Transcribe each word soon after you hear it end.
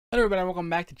Hello everybody, welcome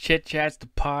back to Chit Chats, the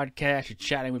podcast. You're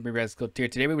chatting with me,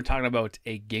 Rescultir. Today we were talking about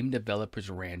a game developer's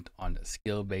rant on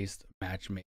skill-based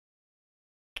matchmaking.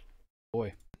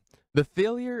 Boy. The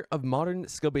failure of modern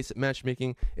skill-based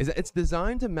matchmaking is that it's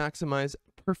designed to maximize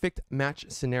perfect match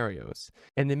scenarios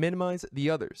and to minimize the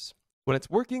others. When it's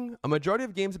working, a majority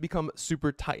of games become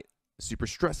super tight, super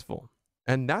stressful,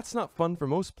 and that's not fun for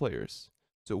most players.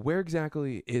 So where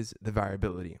exactly is the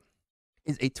variability?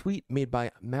 Is a tweet made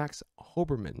by Max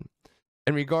Hoberman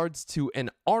in regards to an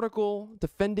article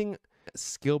defending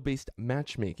skill-based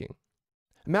matchmaking.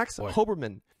 Max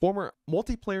Hoberman, former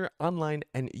multiplayer online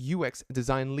and UX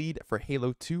design lead for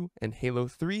Halo 2 and Halo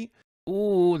 3.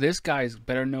 Ooh, this guy's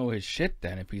better know his shit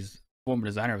then if he's former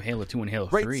designer of Halo 2 and Halo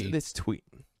 3. Writes this tweet.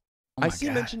 Oh I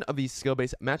see mention of the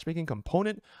skill-based matchmaking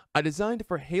component I designed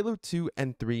for Halo 2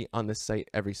 and 3 on the site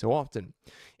every so often.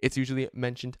 It's usually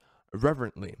mentioned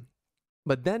reverently.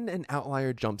 But then an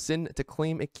outlier jumps in to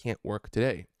claim it can't work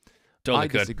today. Totally I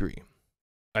disagree.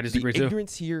 I disagree too. The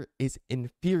ignorance here is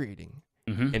infuriating.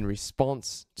 In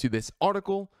response to this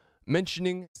article,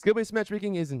 mentioning skill-based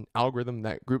matchmaking is an algorithm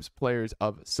that groups players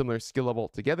of similar skill level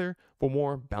together for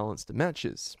more balanced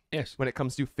matches. Yes. When it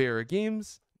comes to fairer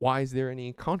games, why is there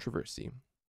any controversy?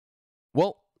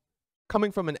 Well,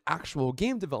 coming from an actual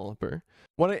game developer,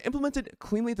 when I implemented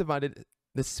cleanly divided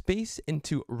the space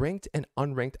into ranked and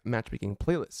unranked matchmaking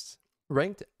playlists.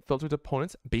 Ranked filtered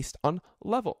opponents based on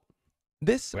level.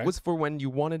 This was for when you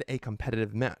wanted a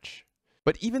competitive match.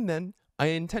 But even then, I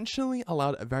intentionally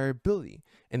allowed a variability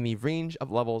in the range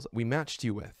of levels we matched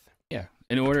you with. Yeah,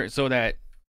 in order so that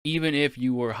even if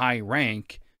you were high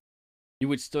rank, you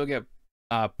would still get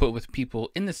put with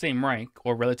people in the same rank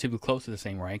or relatively close to the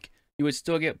same rank. You would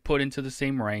still get put into the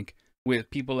same rank with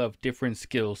people of different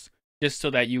skills, just so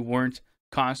that you weren't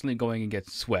constantly going and getting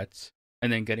sweats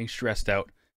and then getting stressed out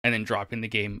and then dropping the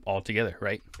game altogether,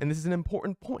 right? And this is an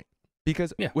important point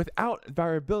because without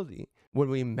variability, when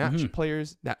we match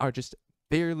players that are just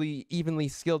barely evenly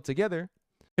skilled together,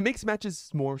 it makes matches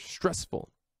more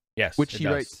stressful. Yes, which he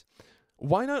writes,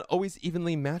 why not always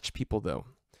evenly match people though?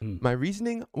 My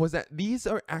reasoning was that these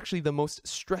are actually the most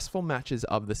stressful matches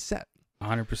of the set.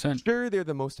 100%. Sure, they're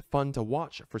the most fun to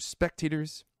watch for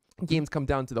spectators. Games come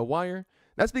down to the wire.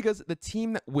 That's because the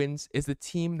team that wins is the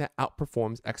team that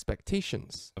outperforms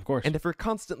expectations. Of course. And if we're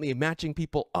constantly matching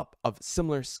people up of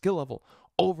similar skill level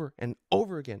over and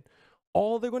over again,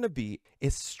 all they're going to be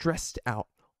is stressed out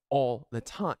all the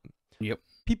time. Yep.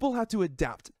 People have to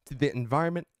adapt to the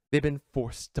environment they've been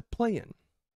forced to play in.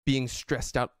 Being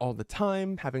stressed out all the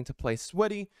time, having to play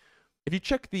sweaty. If you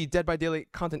check the Dead by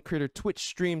Daylight content creator Twitch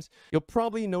streams, you'll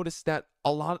probably notice that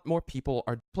a lot more people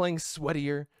are playing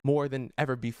sweatier more than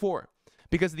ever before.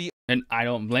 And I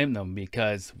don't blame them,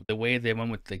 because the way they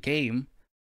went with the game,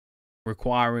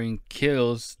 requiring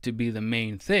kills to be the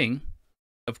main thing,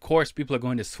 of course people are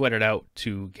going to sweat it out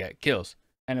to get kills.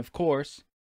 And of course,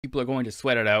 people are going to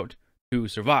sweat it out to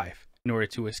survive in order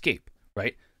to escape,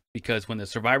 right? Because when the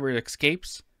survivor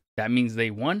escapes, that means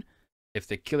they won. If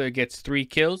the killer gets 3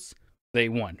 kills, they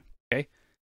won, okay?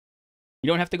 You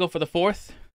don't have to go for the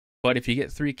 4th, but if you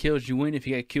get 3 kills, you win. If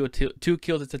you get 2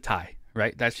 kills, it's a tie.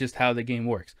 Right? That's just how the game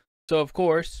works. So, of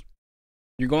course,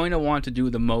 you're going to want to do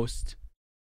the most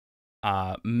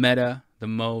meta, the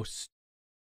most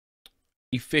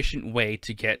efficient way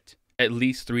to get at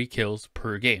least 3 kills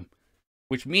per game.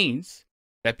 Which means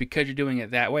that because you're doing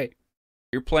it that way,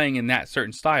 you're playing in that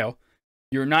certain style,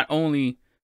 you're not only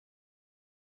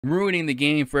ruining the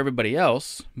game for everybody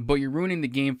else, but you're ruining the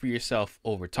game for yourself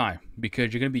over time.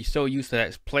 Because you're going to be so used to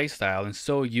that play style and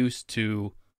so used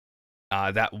to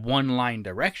that one line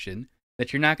direction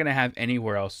that you're not going to have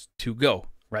anywhere else to go,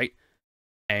 right?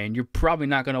 And you're probably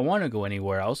not going to want to go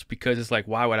anywhere else, because it's like,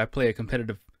 why would I play a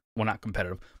competitive, well, not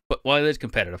competitive, but well, it is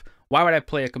competitive. Why would I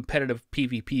play a competitive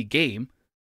PvP game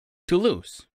to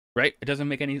lose, right? It doesn't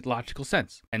make any logical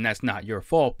sense. And that's not your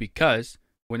fault, because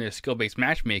when there's skill-based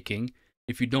matchmaking,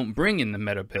 if you don't bring in the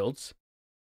meta builds,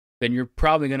 then you're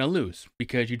probably going to lose,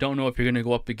 because you don't know if you're going to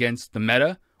go up against the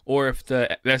meta, or if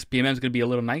the SBMM is going to be a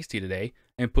little nice to you today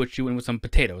and put you in with some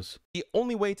potatoes. The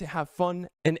only way to have fun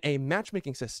in a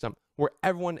matchmaking system where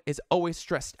everyone is always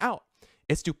stressed out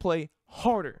is to play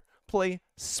harder, play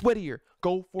sweatier,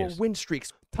 go for win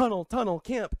streaks, tunnel,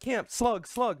 camp, slug,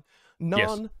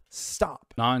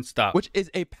 non-stop. Non-stop. Which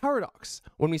is a paradox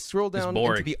when we scroll down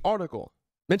into the article,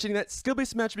 mentioning that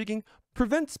skill-based matchmaking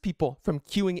prevents people from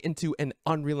queuing into an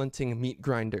unrelenting meat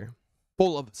grinder,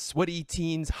 full of sweaty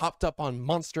teens hopped up on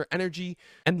monster energy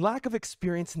and lack of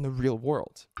experience in the real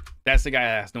world. That's the guy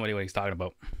that has no idea what he's talking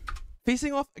about.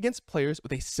 Facing off against players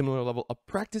with a similar level of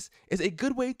practice is a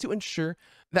good way to ensure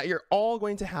that you're all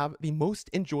going to have the most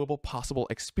enjoyable possible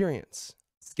experience.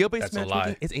 Skill-based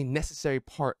matchmaking is a necessary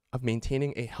part of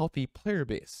maintaining a healthy player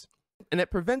base, and it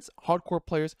prevents hardcore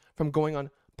players from going on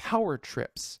power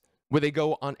trips, where they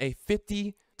go on a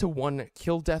 50-to-1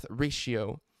 kill-death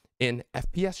ratio in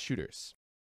FPS shooters.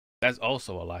 That's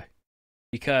also a lie,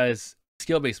 because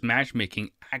skill-based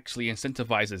matchmaking actually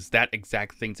incentivizes that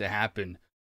exact thing to happen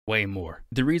way more.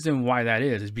 The reason why that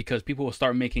is because people will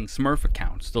start making Smurf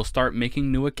accounts. They'll start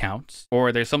making new accounts,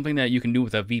 or there's something that you can do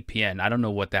with a VPN. I don't know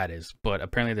what that is, but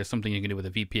apparently there's something you can do with a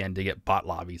VPN to get bot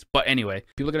lobbies. But anyway,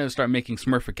 people are going to start making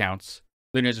Smurf accounts.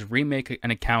 They're going to just remake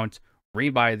an account,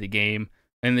 rebuy the game,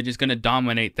 and they're just going to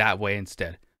dominate that way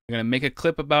instead. They're going to make a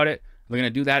clip about it. They're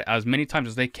going to do that as many times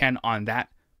as they can on that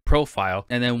profile.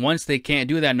 And then once they can't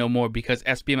do that no more because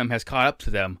SBMM has caught up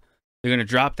to them, they're going to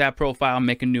drop that profile,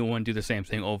 make a new one, do the same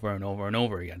thing over and over and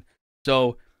over again.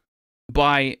 So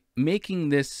by making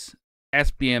this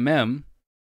SBMM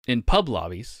in pub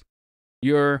lobbies,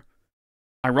 you're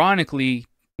ironically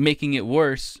making it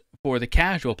worse for the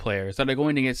casual players that are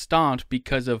going to get stomped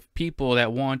because of people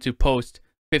that want to post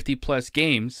 50+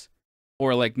 games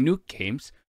or like nuke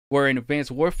games. Where in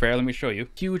Advanced Warfare, let me show you,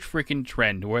 huge freaking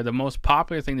trend where the most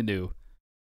popular thing to do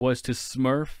was to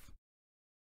Smurf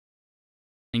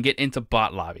and get into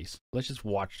bot lobbies. Let's just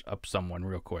watch up someone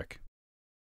real quick.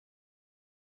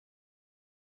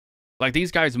 Like,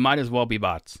 these guys might as well be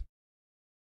bots.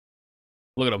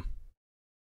 Look at them.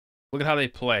 Look at how they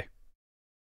play.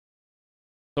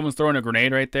 Someone's throwing a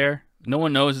grenade right there. No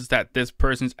one knows that this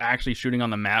person's actually shooting on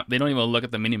the map. They don't even look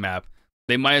at the mini-map.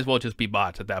 They might as well just be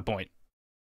bots at that point.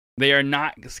 They are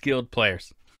not skilled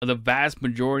players. The vast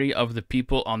majority of the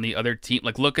people on the other team,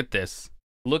 like, look at this.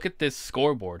 Look at this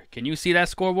scoreboard. Can you see that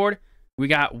scoreboard? We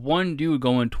got one dude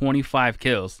going 25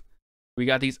 kills. We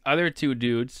got these other two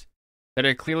dudes that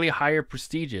are clearly higher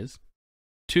prestiges.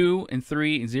 2 and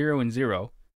 3, 0 and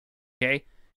 0. Okay?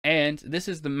 And this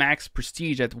is the max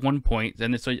prestige at one point.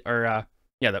 And it's, like,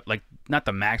 not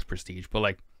the max prestige, but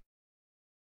like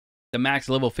the max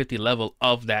level 50 level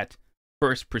of that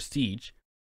first prestige.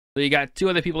 So you got two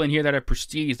other people in here that are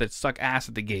prestige that suck ass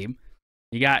at the game.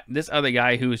 You got this other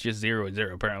guy who's just 0 and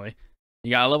 0 apparently.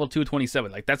 You got a level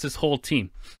 227. Like, that's his whole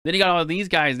team. Then you got all these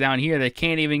guys down here that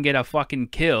can't even get a fucking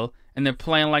kill, and they're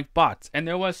playing like bots. And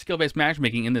there was skill-based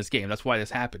matchmaking in this game. That's why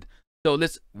this happened. So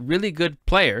this really good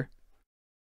player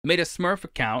made a Smurf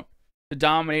account to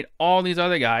dominate all these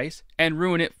other guys and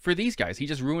ruin it for these guys. He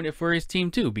just ruined it for his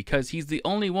team too, because he's the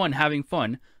only one having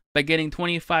fun by getting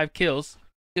 25 kills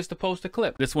just to post a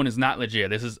clip. This one is not legit.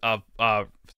 This is a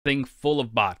thing full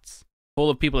of bots. Full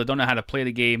of people that don't know how to play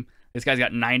the game. This guy's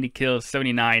got 90 kills,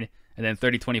 79, and then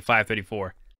 30, 25,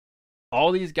 34.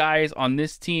 All these guys on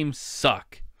this team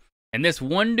suck. And this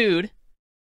one dude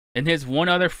and his one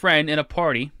other friend in a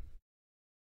party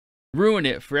ruined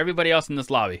it for everybody else in this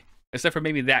lobby. Except for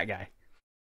maybe that guy.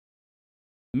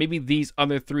 Maybe these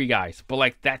other 3 guys. But,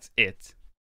 like, that's it.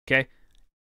 Okay?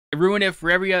 It ruined it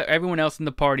for everyone else in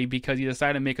the party because he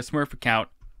decided to make a Smurf account.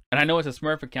 And I know it's a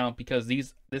Smurf account because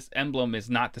this emblem is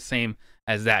not the same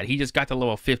as that. He just got to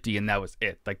level 50 and that was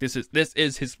it. Like, this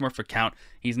is his Smurf account.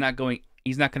 He's not going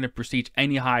to prestige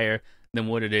any higher than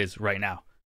what it is right now.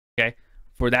 Okay?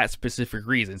 For that specific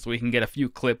reason. So we can get a few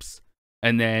clips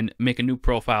and then make a new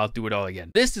profile, do it all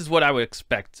again. This is what I would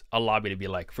expect a lobby to be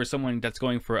like for someone that's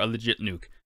going for a legit nuke.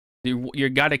 You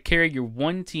got to carry your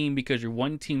one team because your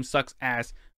one team sucks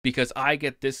ass, because I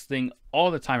get this thing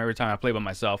all the time every time I play by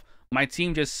myself. My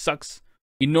team just sucks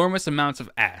enormous amounts of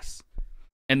ass.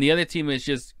 And the other team is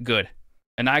just good.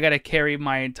 And I got to carry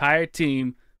my entire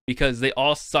team because they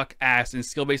all suck ass, and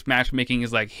skill-based matchmaking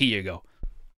is like, here you go.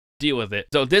 Deal with it.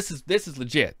 So this is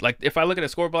legit. Like, if I look at a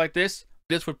scoreboard like this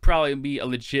would probably be a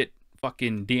legit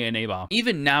fucking DNA bomb.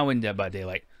 Even now in Dead by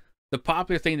Daylight, the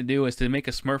popular thing to do is to make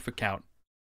a Smurf account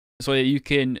so that you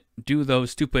can do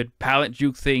those stupid pallet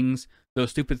juke things,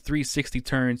 those stupid 360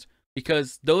 turns,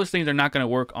 because those things are not going to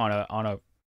work on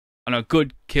a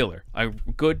good killer, a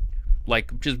good,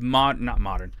 like, just not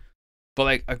modern, but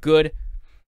like a good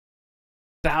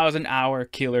 1,000-hour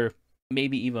killer,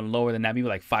 maybe even lower than that, maybe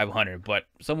like 500, but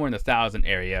somewhere in the 1,000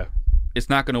 area. It's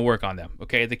not going to work on them.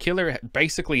 Okay, the killer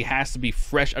basically has to be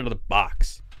fresh out of the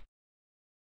box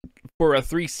for a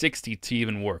 360 to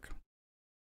even work,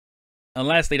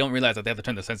 unless they don't realize that they have to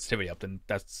turn the sensitivity up. Then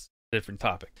that's different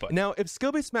topic. But now, if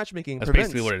skill-based matchmaking that's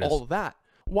prevents basically what it is. all of that,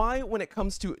 why, when it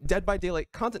comes to Dead by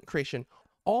Daylight content creation,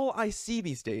 all I see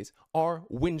these days are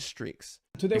win streaks.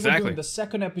 Today we're doing the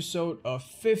second episode of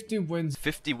 50 wins.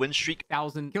 50 win streak.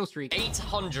 1,000 kill streak.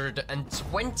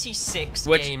 826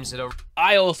 games that are...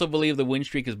 I also believe the win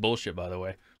streak is bullshit, by the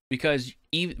way. Because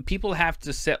people have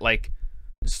to set, like,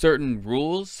 certain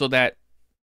rules so that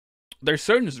there's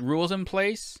certain rules in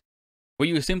place where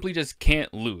you simply just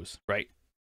can't lose, right?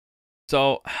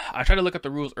 So I tried to look at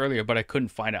the rules earlier, but I couldn't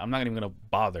find it. I'm not even going to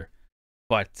bother.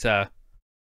 But the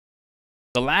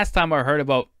last time I heard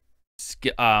about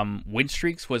win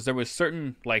streaks was there was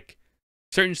certain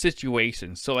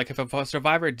situations. So like if a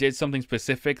survivor did something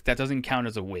specific, that doesn't count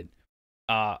as a win.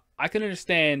 I can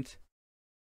understand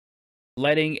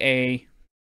letting a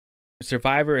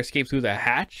survivor escape through the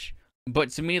hatch,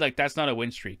 but to me, like, that's not a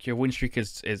win streak. Your win streak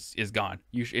is gone.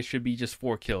 It should be just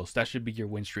 4 kills. That should be your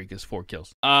win streak, is 4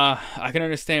 kills. I can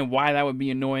understand why that would be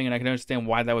annoying, and I can understand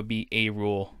why that would be a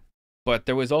rule. But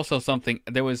there was also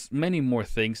there was many more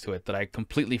things to it that I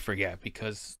completely forget,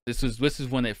 because this is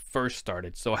when it first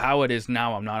started. So how it is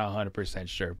now, I'm not 100%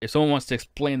 sure. If someone wants to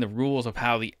explain the rules of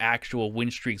how the actual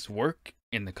win streaks work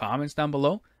in the comments down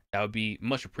below, that would be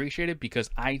much appreciated, because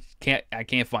I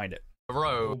can't find it.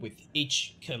 Row with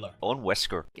each killer On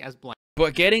Wesker. As blind.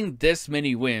 But getting this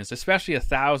many wins, especially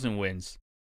 1,000 wins,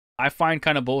 I find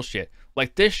kind of bullshit.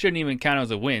 Like, this shouldn't even count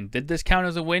as a win. Did this count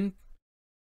as a win?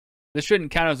 This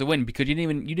shouldn't count as a win because you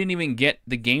didn't even get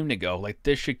the game to go. Like,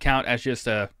 this should count as just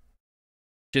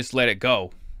let it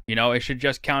go. You know, it should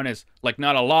just count as, like,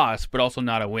 not a loss, but also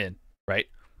not a win, right?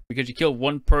 Because you killed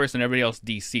one person, everybody else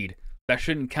DC'd. That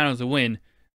shouldn't count as a win,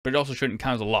 but it also shouldn't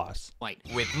count as a loss.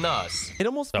 with Nus. It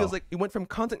almost feels like we went from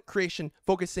content creation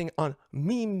focusing on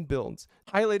meme builds,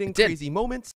 highlighting crazy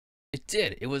moments. It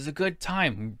did. It was a good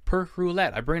time. Perk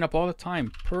roulette. I bring it up all the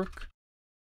time. Perk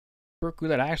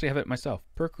roulette. I actually have it myself.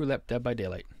 Perk roulette, Dead by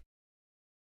Daylight.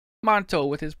 Monto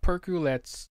with his perk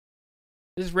roulettes.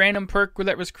 This random perk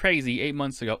roulette was crazy 8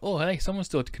 months ago. Oh, hey, someone's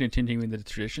still continuing the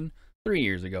tradition. 3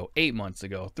 years ago, 8 months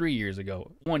ago, 3 years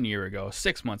ago, 1 year ago,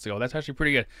 6 months ago. That's actually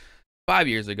pretty good. 5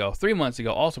 years ago, 3 months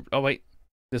ago, also. Oh wait,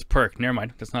 this perk. Never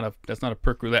mind. That's not a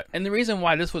perk roulette. And the reason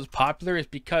why this was popular is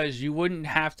because you wouldn't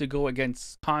have to go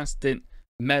against constant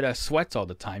meta sweats all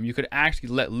the time. You could actually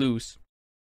let loose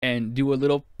and do a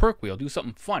little perk wheel, do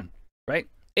something fun, right?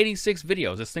 86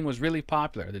 videos. This thing was really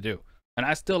popular to do, and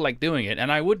I still like doing it.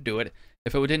 And I would do it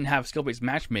if it didn't have skill-based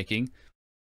matchmaking.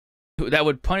 That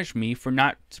would punish me for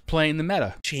not playing the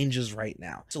meta. Changes right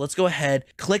now. So let's go ahead,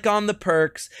 click on the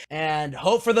perks, and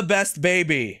hope for the best,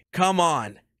 baby. Come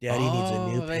on. Daddy needs a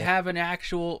new They pick. have an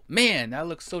actual... Man, that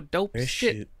looks so dope.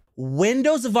 Shit.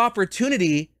 Windows of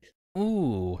opportunity.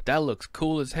 Ooh, that looks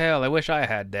cool as hell. I wish I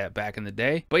had that back in the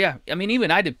day. But yeah, I mean, even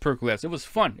I did perk roulettes. It was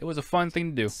fun. It was a fun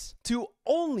thing to do. To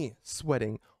only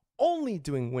sweating, only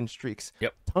doing win streaks,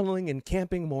 tunneling and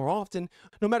camping more often,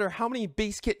 no matter how many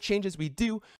base kit changes we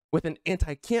do, with an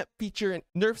anti-camp feature and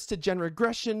nerfs to gen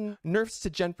regression, nerfs to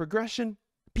gen progression,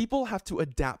 people have to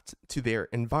adapt to their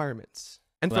environments.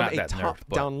 And from a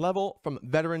top-down level, from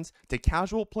veterans to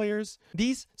casual players,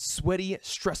 these sweaty,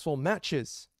 stressful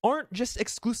matches aren't just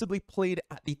exclusively played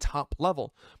at the top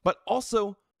level, but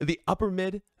also the upper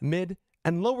mid,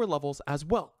 and lower levels as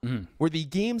well, where the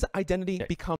game's identity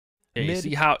becomes you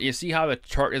see how the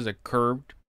chart is a curve,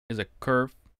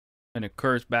 and it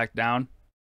curves back down,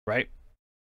 right?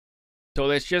 So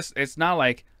it's not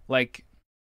like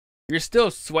you're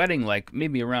still sweating like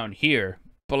maybe around here,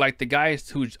 but like the guys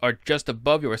who are just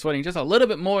above you are sweating just a little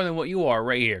bit more than what you are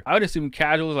right here. I would assume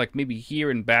casual is like maybe here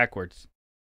and backwards,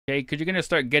 okay? Because you're gonna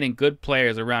start getting good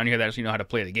players around here that actually know how to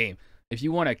play the game. If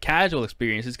you want a casual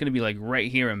experience, it's gonna be like right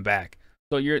here and back.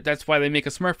 So that's why they make a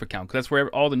Smurf account, because that's where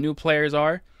all the new players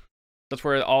are. That's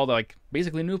where all the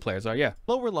basically new players are. Yeah.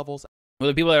 Lower levels. Well,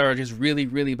 the people that are just really,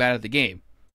 really bad at the game,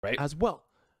 right? As well,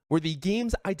 where the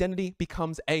game's identity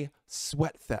becomes a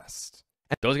sweat fest.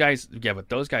 And those guys, yeah, but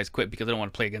those guys quit because they don't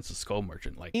want to play against the Skull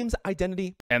Merchant. Like, game's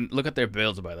identity. And look at their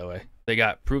builds, by the way. They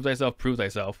got Prove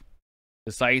Thyself,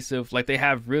 Decisive. Like, they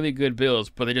have really good builds,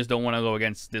 but they just don't want to go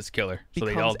against this killer. So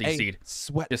they all DC'd.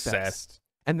 Sweat just fest. Sad.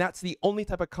 And that's the only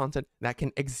type of content that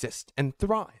can exist and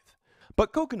thrive.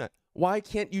 But Coconut, why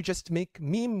can't you just make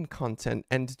meme content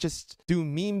and just do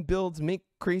meme builds, make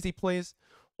crazy plays?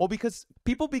 Well, because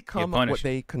people become what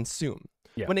they consume.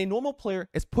 Yeah. When a normal player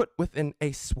is put within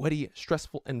a sweaty,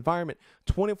 stressful environment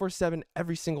 24/7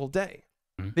 every single day,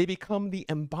 they become the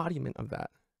embodiment of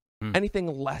that. Anything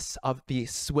less of the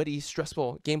sweaty,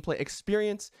 stressful gameplay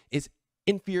experience is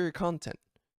inferior content.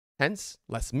 Hence,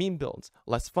 less meme builds,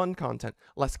 less fun content,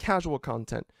 less casual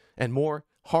content, and more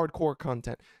hardcore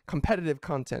content, competitive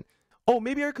content. oh,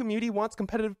 maybe our community wants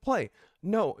competitive play.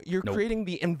 No, you're Nope. creating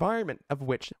the environment of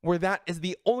which where that is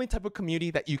the only type of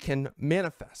community that you can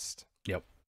manifest. Yep.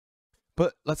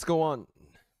 But let's go on.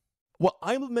 Well,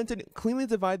 I implemented cleanly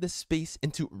divide the space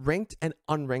into ranked and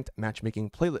unranked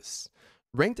matchmaking playlists.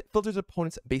 Ranked filters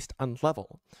opponents based on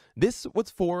level. This was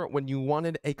for when you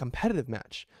wanted a competitive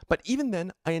match, but even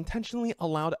then, I intentionally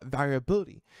allowed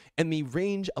variability in the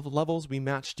range of levels we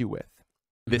matched you with.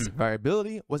 This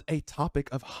variability was a topic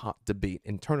of hot debate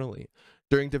internally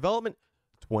during development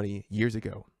 20 years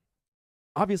ago.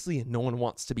 Obviously, no one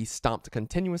wants to be stomped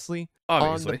continuously.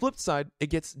 Obviously. On the flip side, it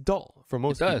gets dull for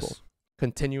most people,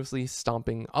 continuously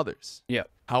stomping others. Yeah.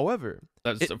 However,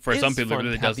 For some is people, it fun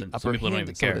really to have the doesn't. upper Some people don't hand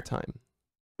even some of care. the time.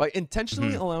 By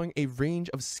intentionally allowing a range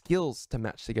of skills to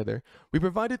match together, we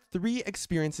provided 3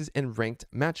 experiences in ranked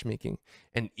matchmaking.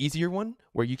 An easier one,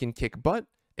 where you can kick butt,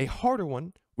 a harder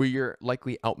one, where you're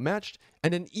likely outmatched,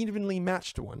 and an evenly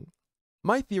matched one.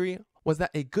 My theory was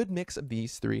that a good mix of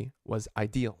these 3 was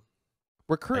ideal.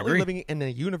 We're currently living in a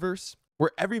universe where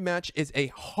every match is a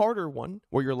harder one,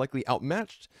 where you're likely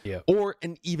outmatched, or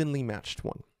an evenly matched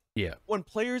one. Yeah. When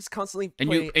players constantly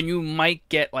And you might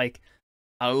get like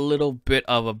a little bit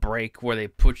of a break where they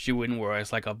put you in where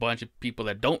it's like a bunch of people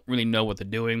that don't really know what they're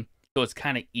doing, so it's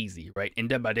kind of easy, right? In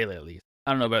Dead by Daylight, at least.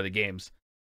 I don't know about other games.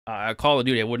 Call of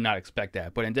Duty, I would not expect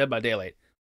that, but in Dead by Daylight,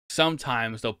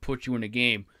 sometimes they'll put you in a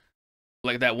game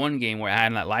like that one game where I had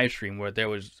in that live stream where there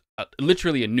was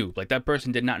literally a noob. Like that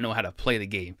person did not know how to play the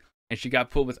game, and she got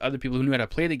put with other people who knew how to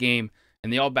play the game,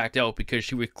 and they all backed out because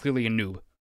she was clearly a noob.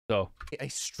 So a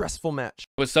stressful match.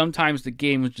 But sometimes the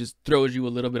game just throws you a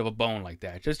little bit of a bone like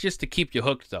that, just to keep you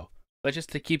hooked though. But just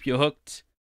to keep you hooked,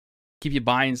 keep you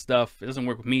buying stuff. It doesn't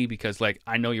work with me because like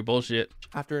I know you're bullshit.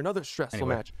 After another stressful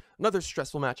match, another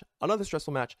stressful match, another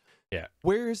stressful match. Yeah.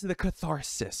 Where's the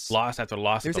catharsis? Loss after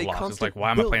loss There's after a loss. It's constant like,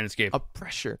 why am I playing this game? Of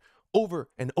pressure over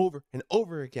and over and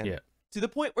over again. Yeah. To the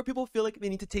point where people feel like they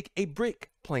need to take a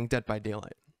break playing Dead by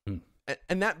Daylight.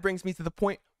 And that brings me to the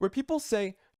point where people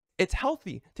say it's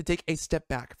healthy to take a step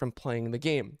back from playing the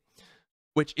game,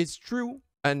 which is true.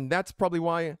 And that's probably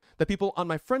why the people on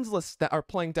my friends list that are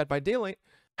playing Dead by Daylight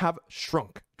have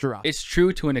shrunk drastically. It's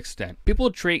true to an extent.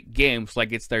 People treat games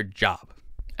like it's their job,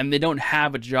 and they don't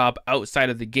have a job outside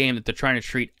of the game that they're trying to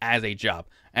treat as a job.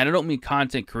 And I don't mean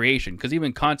content creation, because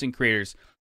even content creators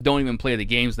don't even play the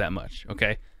games that much,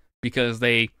 okay? Because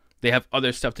they have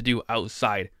other stuff to do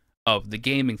outside of the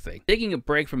gaming thing. Taking a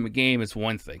break from a game is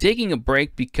one thing. Taking a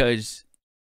break because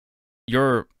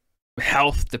your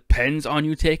health depends on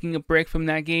you taking a break from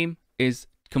that game is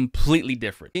completely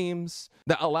different. Games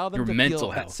that allow them to mental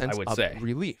feel health, that sense I would of say,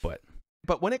 relief.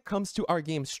 But when it comes to our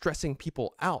game stressing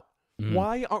people out,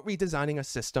 why aren't we designing a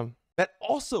system that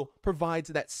also provides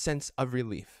that sense of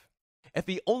relief? If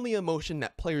the only emotion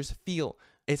that players feel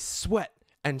is sweat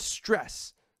and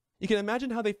stress, you can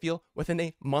imagine how they feel within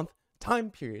a month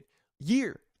time period,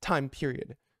 year time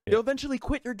period. They'll eventually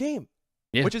quit your game.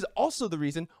 Which is also the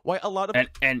reason why a lot of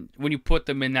and when you put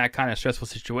them in that kind of stressful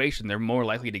situation, they're more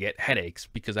likely to get headaches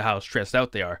because of how stressed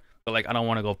out they are. But like, I don't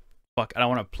want to I don't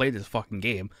want to play this fucking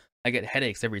game. I get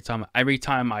headaches every time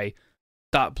I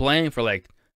stop playing for like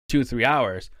 2-3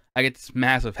 hours. I get this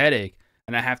massive headache,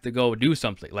 and I have to go do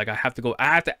something. Like I have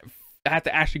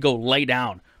to actually go lay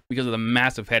down because of the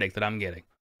massive headache that I'm getting.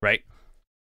 Right?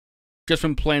 Just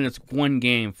from playing this one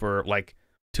game for like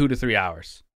 2 to 3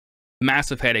 hours.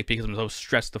 Massive headache because I'm so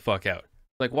stressed the fuck out.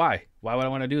 Like, why? Why would I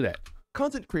want to do that?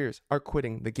 Content creators are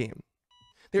quitting the game.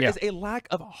 There is a lack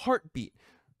of heartbeat,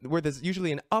 where there's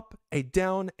usually an up, a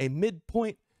down, a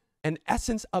midpoint, an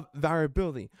essence of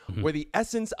variability, where the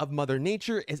essence of Mother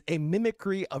Nature is a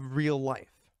mimicry of real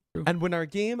life. And when our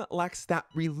game lacks that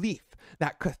relief,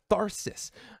 that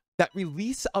catharsis, that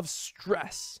release of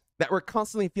stress that we're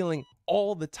constantly feeling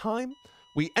all the time,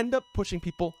 we end up pushing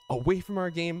people away from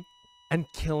our game and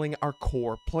killing our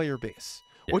core player base,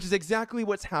 which is exactly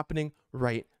what's happening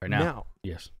right now.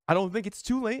 Yes. I don't think it's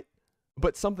too late,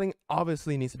 but something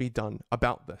obviously needs to be done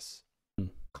about this.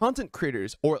 Content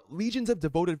creators or legions of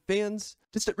devoted fans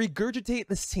just regurgitate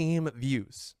the same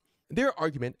views. Their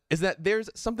argument is that there's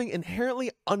something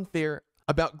inherently unfair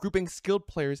about grouping skilled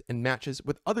players in matches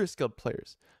with other skilled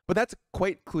players, but that's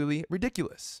quite clearly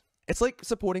ridiculous. It's like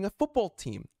supporting a football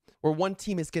team, where one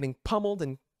team is getting pummeled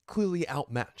and clearly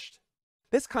outmatched.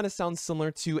 This kind of sounds similar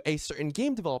to a certain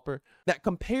game developer that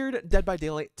compared Dead by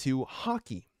Daylight to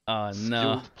hockey. No.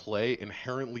 Skilled play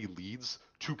inherently leads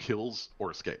to kills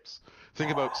or escapes.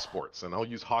 Think about sports, and I'll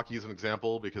use hockey as an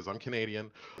example because I'm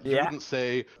Canadian. You Yeah. wouldn't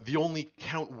say they only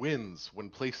count wins when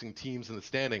placing teams in the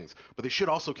standings, but they should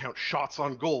also count shots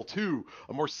on goal too.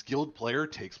 A more skilled player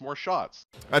takes more shots.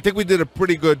 I think we did a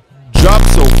pretty good job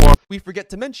so far. We forget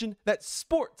to mention that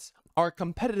sports are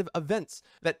competitive events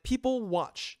that people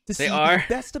watch to see the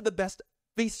best of the best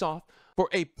face off for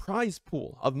a prize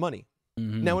pool of money.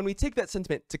 Now, when we take that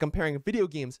sentiment to comparing video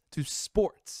games to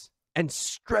sports and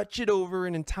stretch it over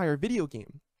an entire video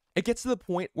game, it gets to the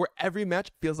point where every match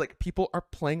feels like people are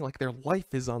playing like their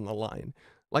life is on the line.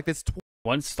 Like this.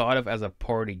 Once thought of as a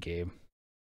party game,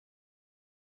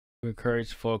 to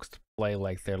encourage folks to play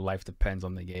like their life depends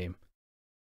on the game.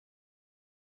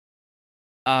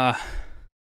 I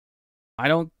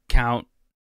don't count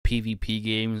PvP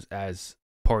games as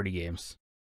party games.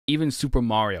 Even Super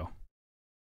Mario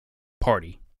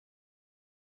Party.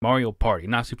 Mario Party,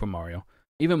 not Super Mario.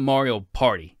 Even Mario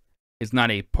Party is not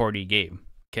a party game,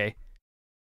 okay?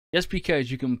 Just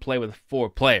because you can play with 4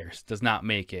 players does not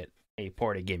make it a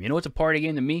party game. You know what's a party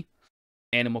game to me?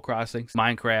 Animal Crossing,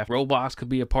 Minecraft, Roblox could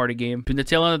be a party game. The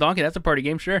Tail on the Donkey, that's a party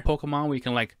game, sure. Pokemon, where you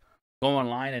can like go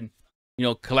online and, you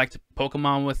know, collect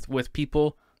Pokemon with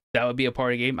people. That would be a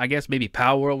party game. I guess maybe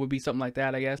Power World would be something like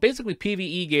that, I guess. Basically,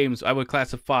 PvE games I would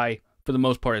classify for the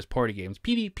most part as party games.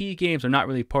 PvP games are not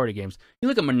really party games. You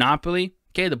look at Monopoly,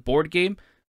 okay, the board game,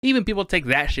 even people take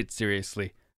that shit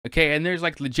seriously, okay? And there's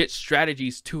like legit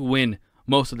strategies to win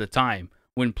most of the time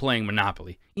when playing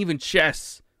Monopoly. Even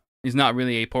chess is not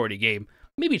really a party game.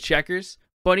 Maybe checkers,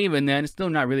 but even then, it's still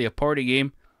not really a party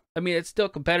game. I mean, it's still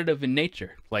competitive in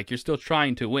nature. Like, you're still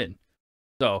trying to win.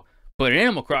 So, but in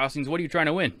Animal Crossings, what are you trying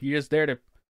to win? You're just there to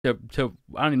I don't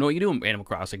even know what you do in Animal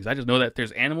Crossings. I just know that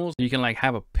there's animals. You can like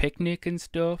have a picnic and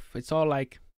stuff. It's all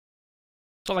like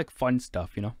fun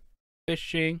stuff, you know?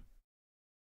 Fishing,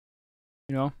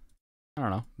 you know? I don't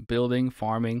know. Building,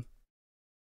 farming.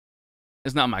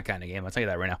 It's not my kind of game, I'll tell you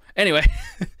that right now. Anyway,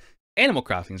 Animal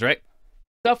Crossings, right?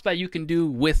 Stuff that you can do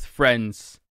with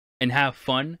friends and have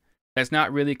fun that's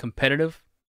not really competitive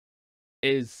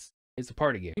is a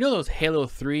party game. You know those Halo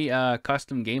 3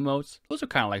 custom game modes? Those are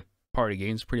kind of like party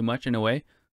games pretty much in a way.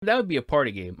 That would be a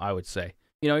party game, I would say.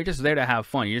 You know, you're just there to have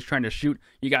fun. You're just trying to shoot.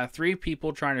 You got 3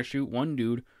 people trying to shoot one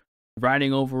dude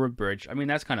riding over a bridge. I mean,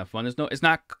 that's kind of fun. It's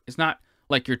not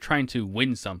like you're trying to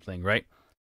win something, right?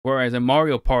 Whereas in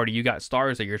Mario Party, you got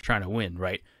stars that you're trying to win,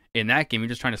 right? In that game, you're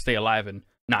just trying to stay alive and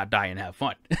not die and have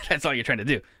fun. That's all you're trying to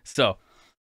do. So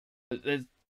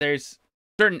there's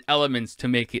certain elements to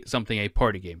make it something a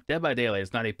party game. Dead by Daylight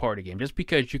is not a party game. Just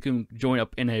because you can join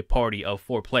up in a party of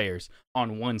 4 players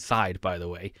on one side, by the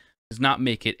way, does not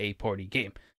make it a party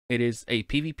game. It is a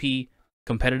PvP,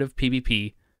 competitive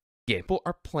PvP game. People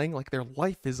are playing like their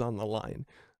life is on the line.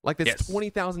 Like this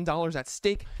 $20,000 at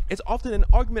stake. It's often an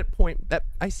argument point that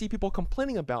I see people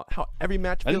complaining about how every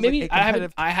match feels like a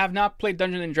competitive. I have not played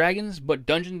Dungeons and Dragons, but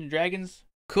Dungeons and Dragons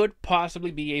could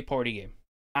possibly be a party game.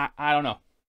 I don't know.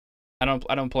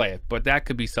 I don't play it, but that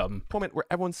could be something. Moment where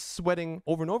everyone's sweating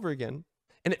over and over again,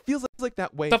 and it feels like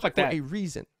that way Stuff like for that. a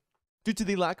reason, due to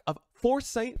the lack of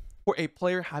foresight for a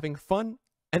player having fun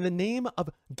and the name of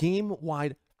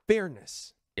game-wide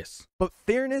fairness. Yes. But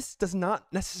fairness does not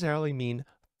necessarily mean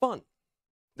fun.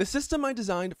 The system I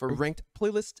designed for ranked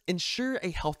playlists ensure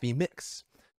a healthy mix.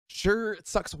 Sure, it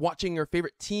sucks watching your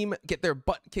favorite team get their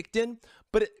butt kicked in,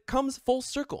 but it comes full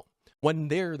circle when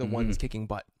they're the ones kicking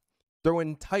butt. Throw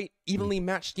in tight, evenly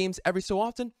matched games every so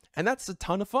often, and that's a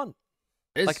ton of fun.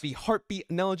 Like the heartbeat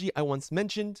analogy I once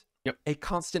mentioned, a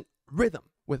constant rhythm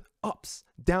with ups,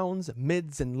 downs,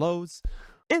 mids, and lows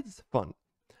is fun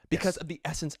because of the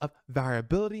essence of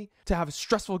variability to have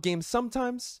stressful games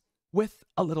sometimes with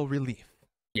a little relief.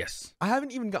 Yes. I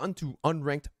haven't even gotten to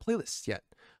unranked playlists yet.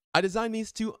 I designed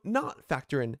these to not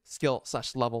factor in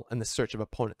skill/level in the search of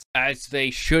opponents. As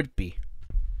they should be.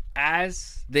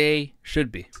 As they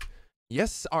should be.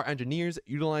 Yes, our engineers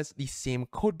utilized the same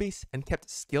codebase and kept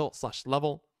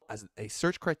skill/level as a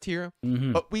search criteria,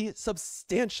 but we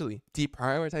substantially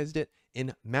deprioritized it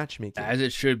in matchmaking. As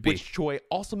it should be. Which Choi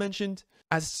also mentioned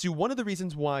as to one of the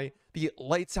reasons why the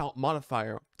lights out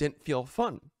modifier didn't feel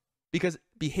fun, because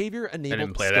behavior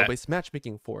enabled skill-based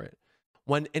matchmaking for it.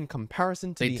 When in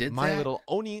comparison to the My Little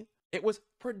Oni, it was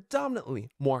predominantly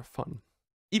more fun.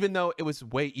 Even though it was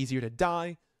way easier to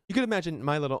die, you could imagine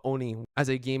My Little Oni as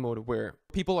a game mode where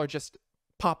people are just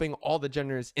popping all the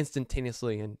generators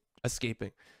instantaneously and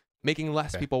escaping, making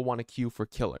less people want to queue for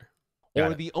killer. or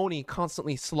Got it. the Oni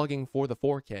constantly slugging for the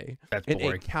 4K That's in a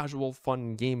boring. casual,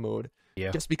 fun game mode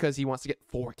Yeah. just because he wants to get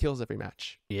 4 kills every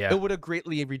match. Yeah. It would have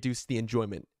greatly reduced the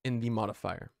enjoyment in the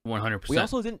modifier. 100%. We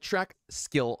also didn't track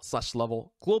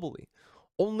skill/level globally,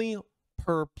 only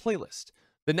per playlist.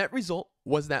 The net result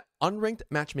was that unranked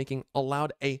matchmaking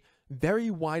allowed a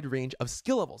very wide range of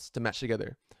skill levels to match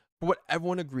together for what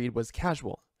everyone agreed was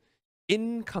casual,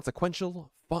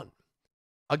 inconsequential fun.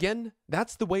 Again,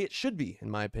 that's the way it should be, in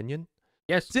my opinion.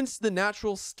 Yes. Since the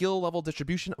natural skill level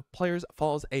distribution of players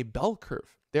follows a bell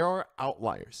curve, there are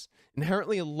outliers,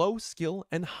 inherently low skill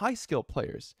and high skill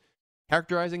players.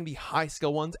 Characterizing the high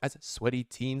skill ones as sweaty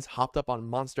teens hopped up on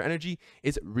Monster Energy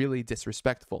is really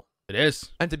disrespectful. It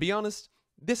is. And to be honest,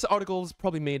 this article is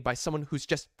probably made by someone who's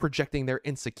just projecting their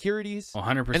insecurities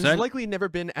 100%. and has likely never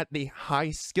been at the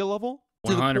high skill level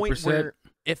to the point 100%. where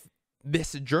if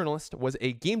this journalist was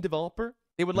a game developer,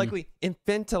 they would likely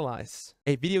infantilize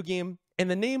a video game in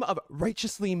the name of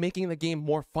righteously making the game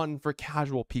more fun for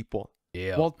casual people,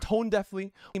 Yeah. while tone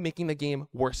deafly making the game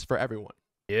worse for everyone.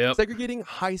 Yep. Segregating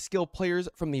high skill players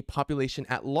from the population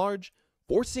at large,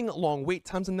 forcing long wait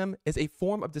times on them is a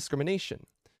form of discrimination.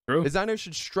 True. Designers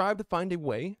should strive to find a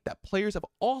way that players of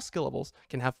all skill levels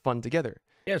can have fun together.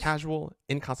 Yes. Casual,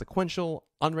 inconsequential,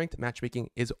 unranked matchmaking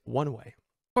is one way.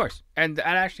 Of course. And that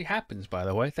actually happens, by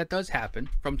the way. That does happen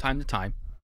from time to time,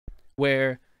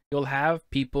 where you'll have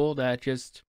people that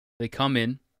just, they come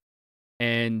in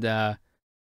and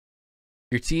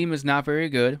your team is not very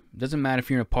good. Doesn't matter if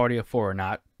you're in a party of 4 or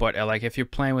not, but like if you're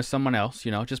playing with someone else,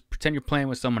 you know, just pretend you're playing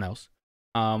with someone else.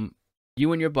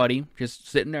 You and your buddy just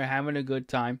sitting there having a good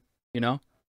time, you know,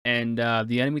 and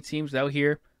the enemy team's out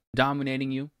here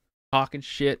dominating you, talking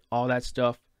shit, all that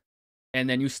stuff. And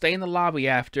then you stay in the lobby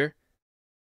after,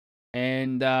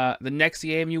 and the next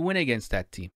game you win against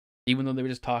that team, even though they were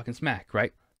just talking smack,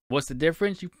 right? What's the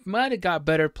difference? You might have got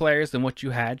better players than what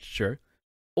you had, sure.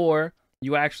 Or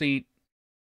you actually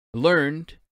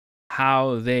learned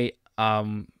how they,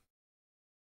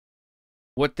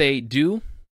 what they do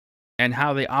and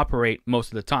how they operate most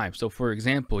of the time. So for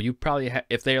example, you probably,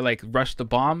 if they like rush the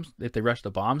bombs, if they rush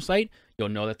the bomb site, you'll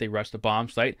know that they rush the bomb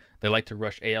site. They like to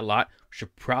rush A lot.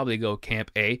 Should probably go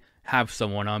camp A, have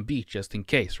someone on B just in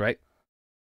case, right?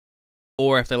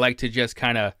 Or if they like to just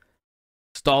kind of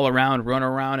stall around, run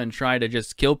around, and try to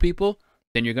just kill people,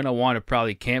 then you're going to want to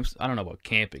probably camp. I don't know about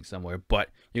camping somewhere, but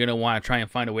you're going to want to try and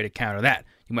find a way to counter that.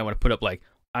 You might want to put up, like,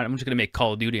 I'm just going to make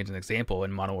Call of Duty as an example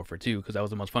in Modern Warfare 2, because that was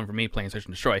the most fun for me playing Search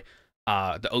and Destroy,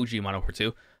 the OG Modern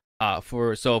Warfare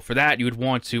 2. So for that, you would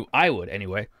want to, I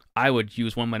would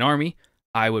use one-man army.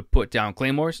 I would put down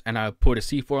claymores, and I would put a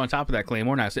C4 on top of that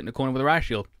claymore, and I would sit in the corner with a riot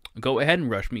shield. Go ahead and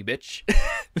rush me, bitch.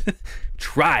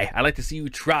 Try. I like to see you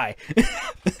try.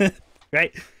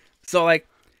 Right? So like,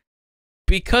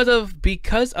 because of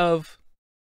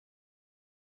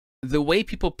the way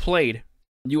people played,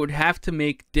 you would have to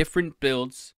make different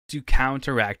builds to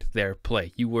counteract their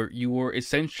play. You were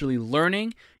essentially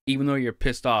learning, even though you're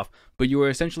pissed off, but you were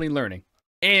essentially learning.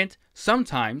 And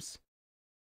sometimes,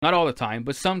 not all the time,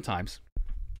 but sometimes,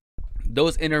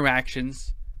 those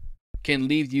interactions can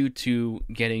lead you to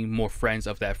getting more friends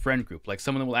of that friend group. Like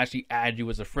someone will actually add you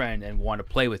as a friend and want to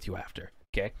play with you after.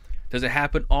 Okay? Does it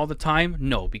happen all the time?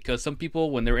 No, because some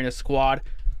people, when they're in a squad,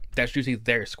 that's usually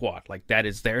their squad. Like that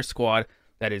is their squad.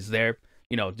 That is their,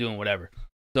 you know, doing whatever.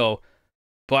 So,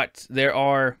 but there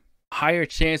are higher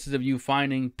chances of you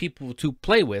finding people to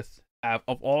play with of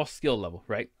all skill level,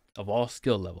 right? Of all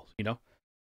skill levels, you know?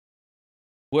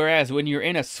 Whereas when you're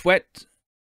in a sweat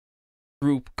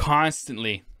group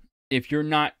constantly, if you're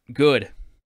not good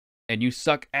and you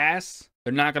suck ass,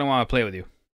 they're not going to want to play with you.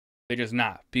 They're just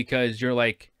not, because you're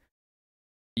like,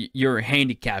 you're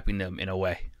handicapping them in a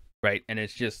way, right? And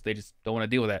it's just, they just don't want to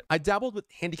deal with that. I dabbled with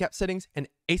handicap settings and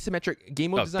asymmetric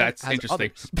game mode design that's as interesting.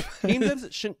 others. Game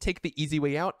devs shouldn't take the easy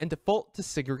way out and default to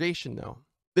segregation, though.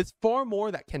 There's far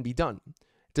more that can be done.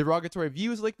 Derogatory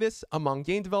views like this among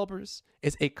game developers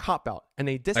is a cop-out and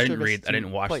a disservice I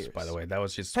didn't watch players. this, by the way. That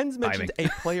was just Hens mentioned a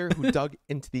player who dug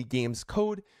into the game's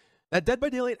code that Dead by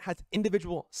Daylight has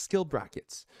individual skill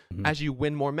brackets. As you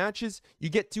win more matches, you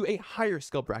get to a higher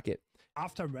skill bracket.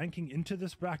 After ranking into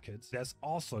this bracket, there's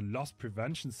also a loss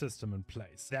prevention system in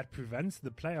place that prevents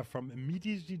the player from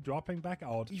immediately dropping back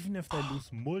out, even if they lose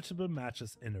multiple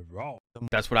matches in a row.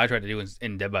 That's what I tried to do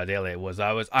in Dead by Daylight.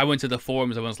 I went to the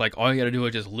forums and was like, all you gotta do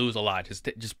is just lose a lot.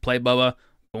 Just play Bubba,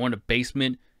 go in the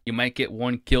basement, You might get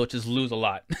 1 kill, just lose a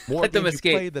lot. More Let them games you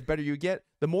escape. play, the better you get.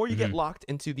 The more you get Mhm. locked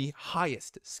into the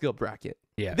highest skill bracket.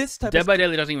 Yeah. This type Dead of by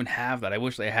Daylight doesn't even have that. I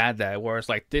wish they had that, where it's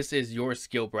like, this is your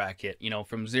skill bracket. You know,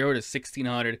 from 0 to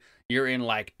 1600, you're in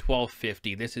like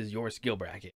 1250. This is your skill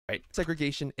bracket, right?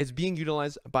 segregation is being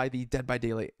utilized by the Dead by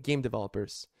Daylight game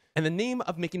developers in the name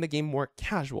of making the game more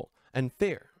casual and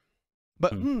fair.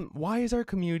 But why is our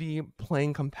community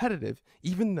playing competitive,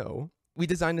 even though we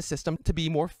designed the system to be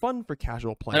more fun for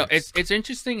casual I players? know, it's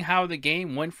interesting how the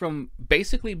game went from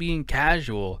basically being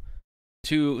casual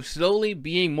to slowly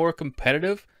being more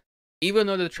competitive, even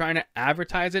though they're trying to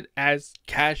advertise it as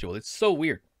casual. It's so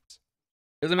weird.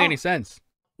 Doesn't make any sense.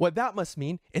 What that must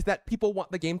mean is that people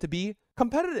want the game to be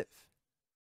competitive,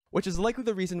 which is likely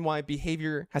the reason why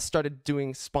Behavior has started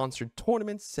doing sponsored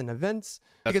tournaments and events,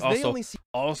 That's because they only see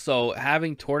Also,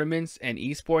 having tournaments and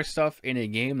esports stuff in a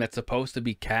game that's supposed to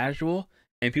be casual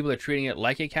and people are treating it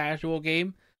like a casual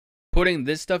game, putting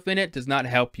this stuff in it does not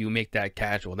help you make that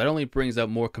casual. That only brings up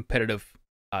more competitive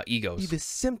egos. the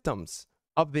symptoms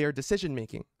of their decision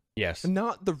making, Yes.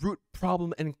 not the root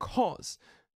problem and cause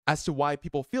as to why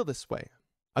people feel this way.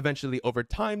 Eventually, over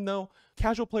time, though,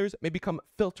 casual players may become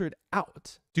filtered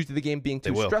out due to the game being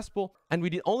too stressful, and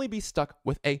we'd only be stuck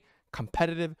with a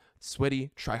competitive,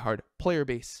 sweaty, try-hard player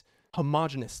base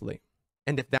homogeneously.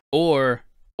 And if that Or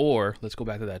let's go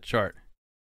back to that chart.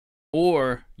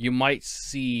 Or you might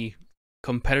see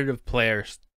competitive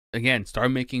players again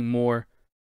start making more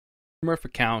Smurf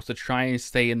accounts to try and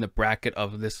stay in the bracket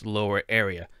of this lower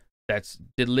area. That's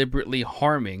deliberately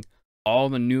harming all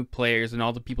the new players and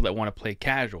all the people that want to play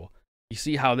casual. You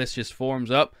see how this just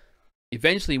forms up?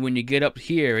 Eventually, when you get up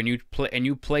here and you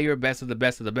play your best of the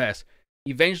best of the best,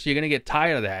 eventually you're gonna get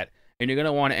tired of that, and you're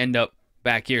gonna want to end up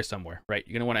back here somewhere, right?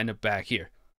 You're gonna want to end up back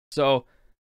here. So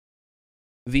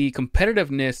the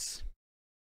competitiveness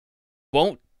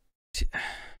won't.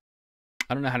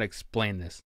 I don't know how to explain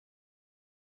this.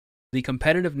 The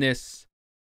competitiveness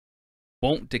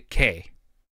won't decay,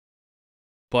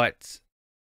 but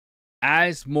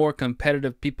as more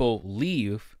competitive people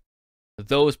leave,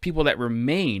 those people that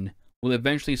remain will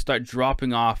eventually start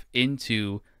dropping off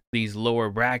into these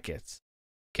lower brackets,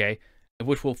 okay?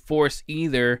 Which will force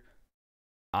either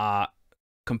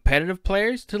competitive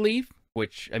players to leave,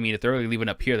 which, I mean, if they're already leaving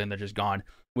up here, then they're just gone,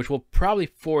 which will probably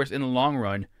force, in the long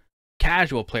run,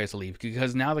 casual players to leave,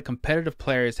 because now the competitive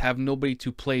players have nobody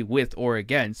to play with or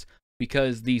against,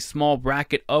 because the small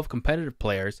bracket of competitive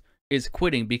players is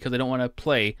quitting because they don't want to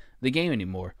play the game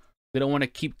anymore. They don't want to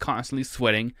keep constantly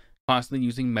sweating, constantly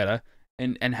using meta,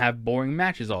 and have boring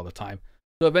matches all the time.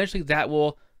 So eventually that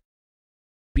will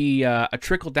be a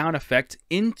trickle-down effect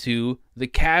into the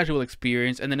casual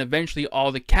experience, and then eventually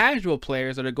all the casual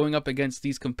players that are going up against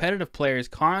these competitive players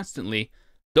constantly,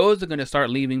 those are going to start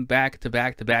leaving back to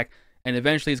back to back, and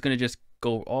eventually it's going to just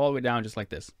go all the way down just like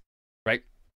this, right?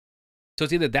 So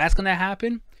it's either that's going to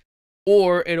happen,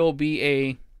 or it'll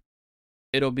be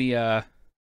I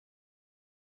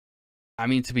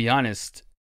mean, to be honest,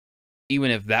 even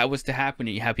if that was to happen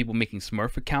and you have people making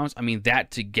Smurf accounts, I mean,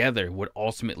 that together would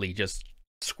ultimately just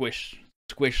squish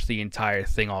the entire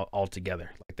thing all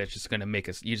together. Like, that's just gonna make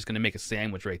you're just gonna make a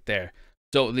sandwich right there.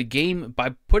 So the game,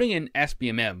 by putting in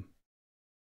SBMM,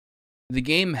 the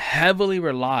game heavily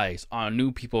relies on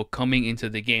new people coming into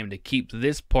the game to keep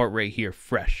this part right here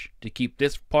fresh. And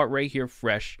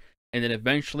then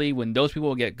eventually, when those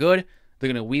people get good, they're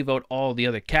gonna weave out all the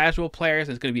other casual players,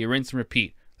 and it's gonna be a rinse and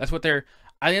repeat. I think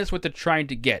that's what they're trying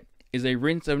to get, is a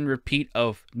rinse and repeat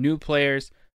of new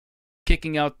players,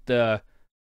 kicking out the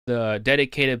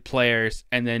dedicated players,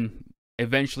 and then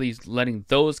eventually letting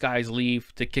those guys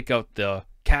leave to kick out the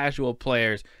casual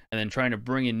players, and then trying to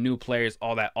bring in new players,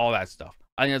 all that stuff.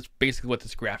 I think that's basically what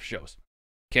this graph shows.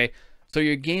 Okay, so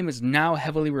your game is now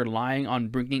heavily relying on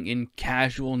bringing in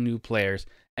casual new players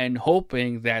and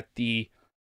hoping that the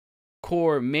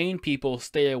core main people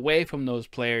stay away from those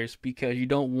players, because you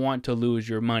don't want to lose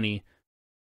your money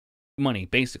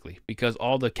basically, because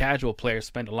all the casual players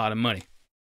spend a lot of money,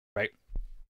 right?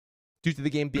 due to the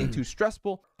game being too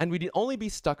stressful, and we'd only be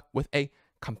stuck with a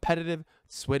competitive,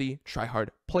 sweaty,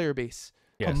 try-hard player base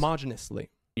homogeneously.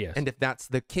 Yes. And if that's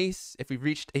the case, if we've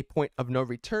reached a point of no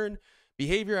return,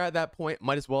 Behavior at that point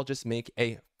might as well just make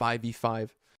a 5v5,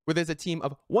 where there's a team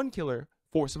of 1 killer,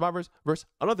 4 survivors, versus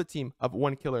another team of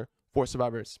 1 killer, 4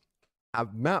 survivors.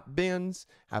 Have map bans,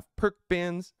 have perk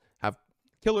bans, have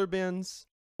killer bans.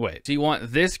 Wait, so you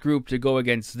want this group to go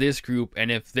against this group,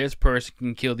 and if this person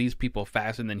can kill these people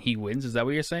faster, then he wins? Is that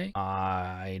what you're saying?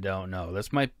 I don't know.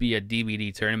 This might be a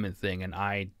DBD tournament thing, and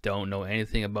I don't know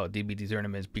anything about DBD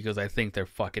tournaments, because I think they're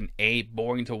fucking A,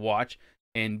 boring to watch,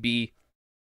 and B,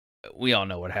 we all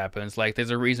know what happens. Like, there's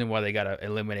a reason why they gotta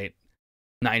eliminate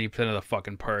 90% of the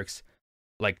fucking perks,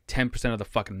 like 10% of the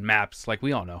fucking maps. Like,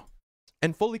 we all know.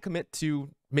 And fully commit to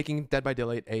making Dead by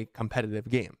Daylight a competitive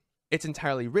game. It's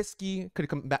entirely risky,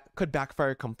 could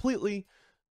backfire completely.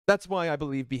 That's why I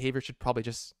believe Behavior should probably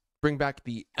just bring back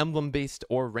the emblem-based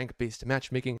or rank-based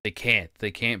matchmaking. They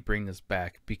can't bring this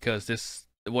back, because this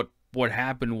what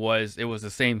happened was, it was the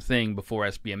same thing before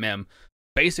SBMM.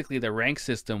 Basically, the rank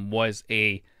system was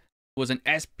an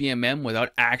SBMM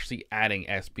without actually adding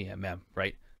SBMM,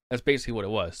 right? That's basically what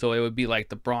it was. So it would be like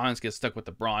the bronze gets stuck with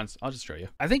the bronze. I'll just show you.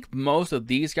 I think most of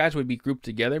these guys would be grouped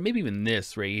together. Maybe even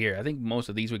this right here. I think most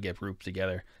of these would get grouped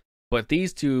together. But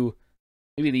these two,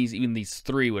 maybe even these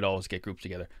three would always get grouped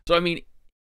together. So, I mean,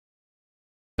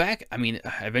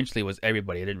 eventually it was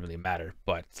everybody. It didn't really matter.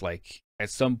 But it's like, at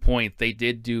some point, they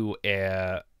did do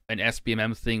an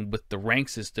SBMM thing with the rank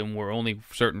system where only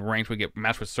certain ranks would get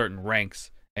matched with certain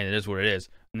ranks. And it is what it is.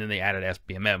 And then they added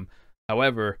SBMM.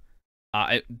 However,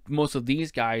 most of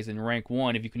these guys in rank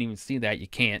 1, if you can even see that, you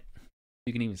can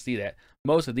even see that.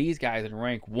 Most of these guys in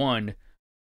rank 1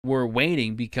 were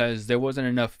waiting because there wasn't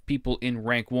enough people in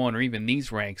rank 1 or even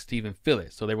these ranks to even fill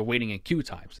it. So they were waiting in queue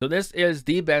times. So this is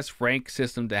the best rank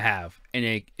system to have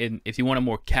if you want a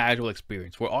more casual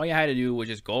experience, where all you had to do was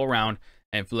just go around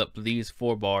and fill up these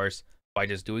 4 bars by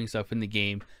just doing stuff in the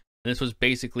game. And this was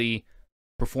basically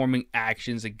performing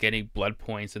actions and getting blood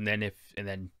points, and then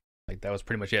like, that was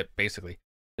pretty much it, basically.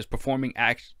 Just performing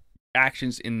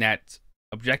actions in that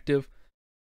objective,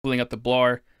 filling up the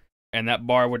bar, and that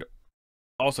bar would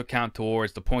also count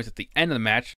towards the points at the end of the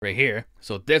match right here.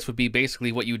 So this would be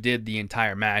basically what you did the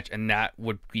entire match, and that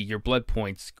would be your blood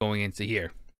points going into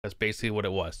here. That's basically what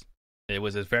it was. It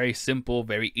was a very simple,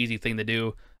 very easy thing to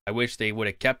do. I wish they would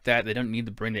have kept that. They don't need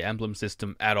to bring the emblem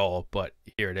system at all, but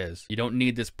here it is. You don't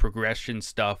need this progression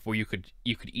stuff where you could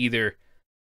either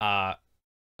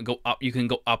go up, you can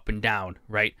go up and down,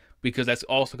 right? Because that's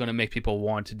also going to make people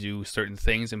want to do certain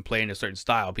things and play in a certain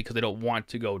style, because they don't want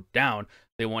to go down.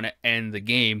 They want to end the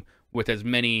game with as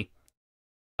many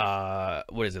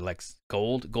what is it, like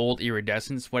gold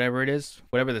iridescence, whatever it is,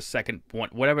 whatever the second one,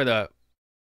 whatever the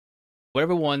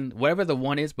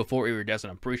one is before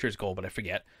iridescent. I'm pretty sure it's gold, but I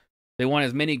forget. They want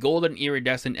as many golden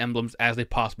iridescent emblems as they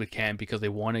possibly can, because they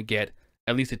want to get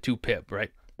at least a 2-pip, right?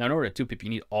 Now, in order to 2-pip, you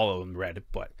need all of them red,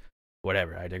 but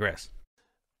whatever, I digress.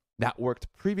 That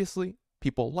worked previously,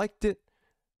 people liked it,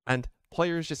 and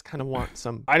players just kind of want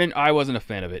some... I wasn't a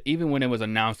fan of it. Even when it was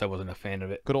announced, I wasn't a fan of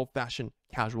it. Good old-fashioned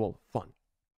casual fun.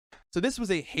 So this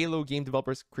was a Halo game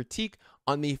developer's critique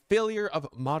on the failure of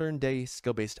modern-day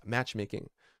skill-based matchmaking.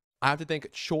 I have to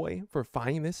thank Choi for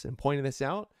finding this and pointing this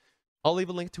out. I'll leave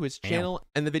a link to his channel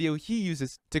and the video he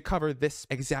uses to cover this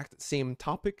exact same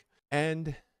topic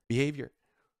and behavior.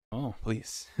 Oh,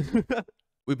 please.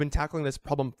 We've been tackling this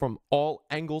problem from all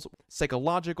angles,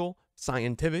 psychological,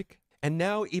 scientific, and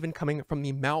now even coming from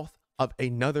the mouth of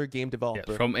another game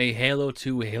developer. Yeah, from a Halo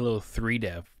 2, Halo 3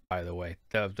 dev, by the way.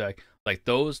 Like,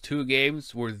 those 2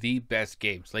 games were the best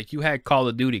games. Like, you had Call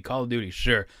of Duty,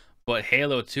 sure. But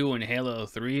Halo 2 and Halo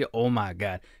 3, oh my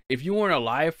god. If you weren't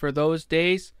alive for those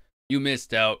days, you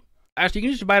missed out. Actually, you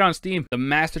can just buy it on Steam. The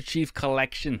Master Chief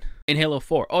Collection in Halo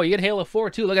 4. Oh, you get Halo 4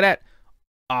 too. Look at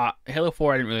that. Halo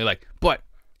 4 I didn't really like. But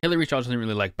Halo Reach I also didn't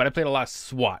really like. But I played a lot of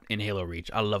SWAT in Halo Reach.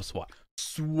 I love SWAT.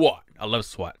 I love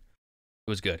SWAT. It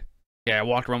was good. Yeah, I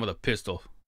walked around with a pistol.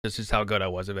 This is how good I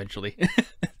was eventually.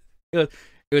 It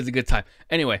was a good time.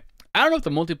 Anyway, I don't know if the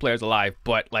multiplayer is alive,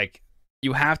 but like,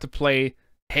 you have to play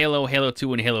Halo, Halo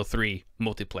 2, and Halo 3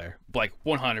 multiplayer, like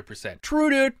 100%. True,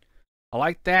 dude. I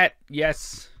like that.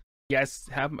 Yes,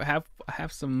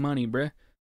 have some money, bruh.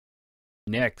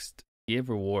 Next, give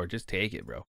reward. Just take it,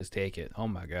 bro. Just take it. Oh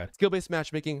my god. Skill-based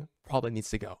matchmaking probably needs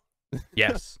to go.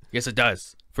 Yes, yes, it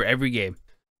does for every game.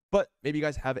 But maybe you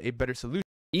guys have a better solution.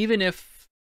 Even if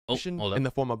in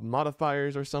the form of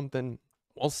modifiers or something.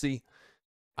 We'll see.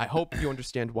 I hope you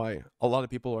understand why a lot of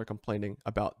people are complaining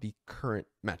about the current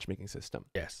matchmaking system.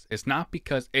 Yes, it's not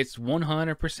because it's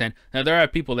 100%. Now, there are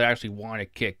people that actually want to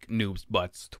kick noobs'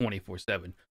 butts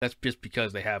 24/7. That's just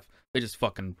because they're just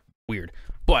fucking weird.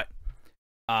 But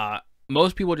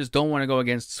most people just don't want to go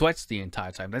against sweats the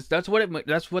entire time. That's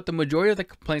what the majority of the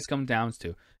complaints come down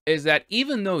to. Is that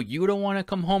even though you don't want to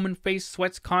come home and face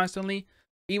sweats constantly,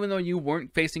 even though you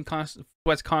weren't facing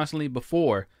sweats constantly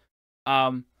before,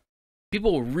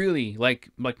 people really,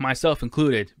 like myself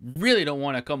included, really don't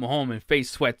want to come home and face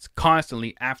sweats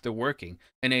constantly after working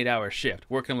an 8-hour shift,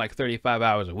 working like 35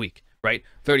 hours a week, right?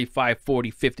 35,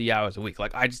 40, 50 hours a week.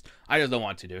 Like, I just don't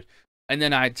want to, dude. And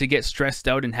then to get stressed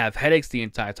out and have headaches the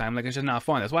entire time, like, it's just not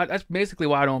fun. That's basically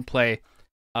why I don't play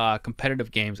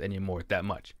competitive games anymore that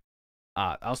much.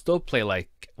 I'll still play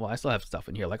I still have stuff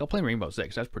in here. Like I'll play Rainbow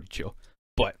Six. That's pretty chill.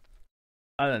 But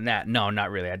other than that, no,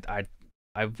 not really. I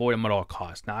avoid them at all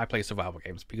costs. Now I play survival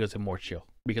games because they're more chill.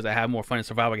 Because I have more fun in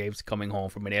survival games coming home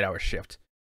from an 8-hour shift.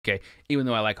 Okay, even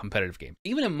though I like competitive games.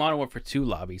 Even in Modern Warfare 2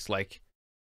 lobbies, like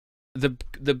the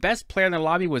best player in the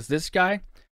lobby was this guy.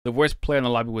 The worst player in the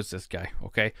lobby was this guy.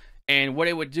 Okay, and what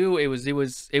it would do, it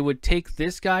would take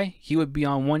this guy. He would be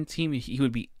on one team. He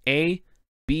would be A,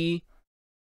 B.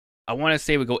 I want to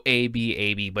say it would go A, B,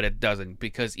 A, B, but it doesn't,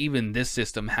 because even this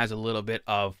system has a little bit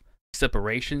of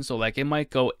separation. So like it might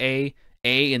go A,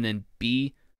 and then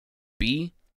B,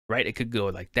 B, right? It could go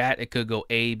like that. It could go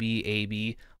A, B, A,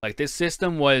 B. Like this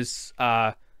system was,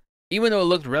 even though it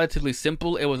looked relatively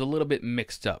simple, it was a little bit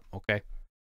mixed up, okay?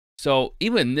 So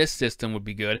even this system would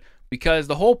be good, because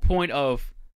the whole point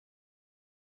of,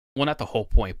 well, not the whole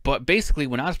point, but basically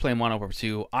when I was playing Modern Warfare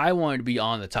 2, I wanted to be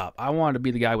on the top. I wanted to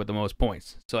be the guy with the most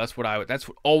points. So that's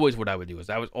always what I would do, is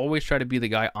I would always try to be the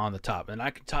guy on the top. And I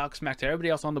could talk smack to everybody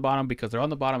else on the bottom because they're on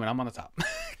the bottom and I'm on the top.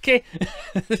 Okay?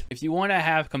 If you want to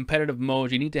have competitive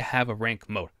mode, you need to have a rank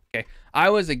mode. Okay? I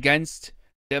was against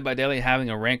Dead by Daylight having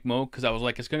a rank mode because I was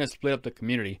like, it's going to split up the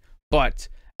community. But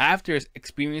after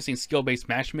experiencing skill-based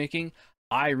matchmaking,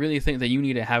 I really think that you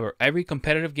need to have every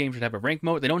competitive game should have a rank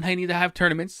mode. They don't need to have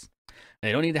tournaments.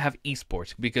 They don't need to have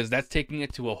esports, because that's taking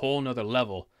it to a whole nother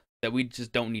level that we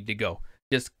just don't need to go.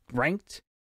 Just ranked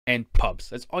and pubs.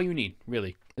 That's all you need,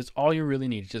 really. That's all you really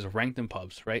need. Just ranked and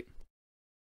pubs, right?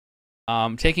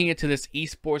 Taking it to this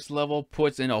esports level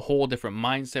puts in a whole different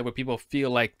mindset where people feel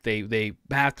like they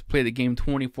have to play the game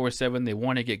 24/7. They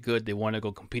want to get good. They want to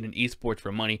go compete in esports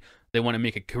for money. They want to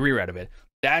make a career out of it.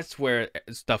 That's where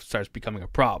stuff starts becoming a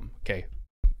problem, okay?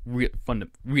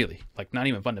 Really, like not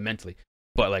even fundamentally,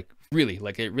 but like really,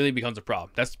 like it really becomes a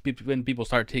problem. That's when people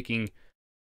start taking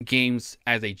games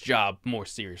as a job more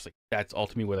seriously. That's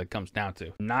ultimately what it comes down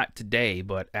to. Not today,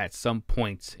 but at some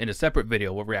point in a separate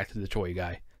video, we'll react to the Troy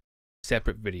guy.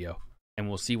 Separate video, and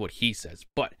we'll see what he says.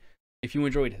 But if you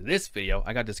enjoyed this video,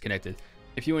 I got disconnected.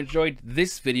 If you enjoyed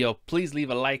this video, please leave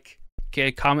a like,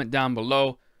 okay? Comment down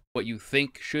below what you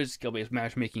think. Should skill-based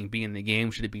matchmaking be in the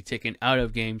game? Should it be taken out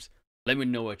of games? Let me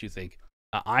know what you think.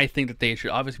 I think that they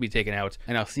should obviously be taken out,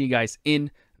 and I'll see you guys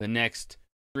in the next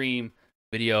stream,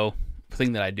 video,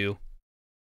 thing that I do.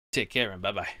 Take care and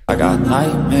bye-bye. I got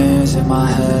nightmares in my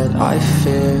head, I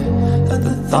fear that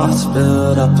the thoughts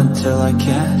build up until I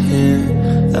can't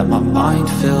hear, that my mind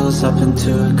fills up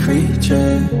into a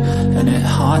creature, and it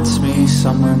haunts me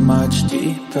somewhere much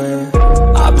deeper.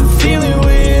 I've been feeling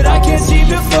weird, I can't seem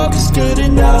to focus good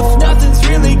enough. Nothing's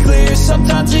really clear,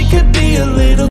 sometimes it could be a little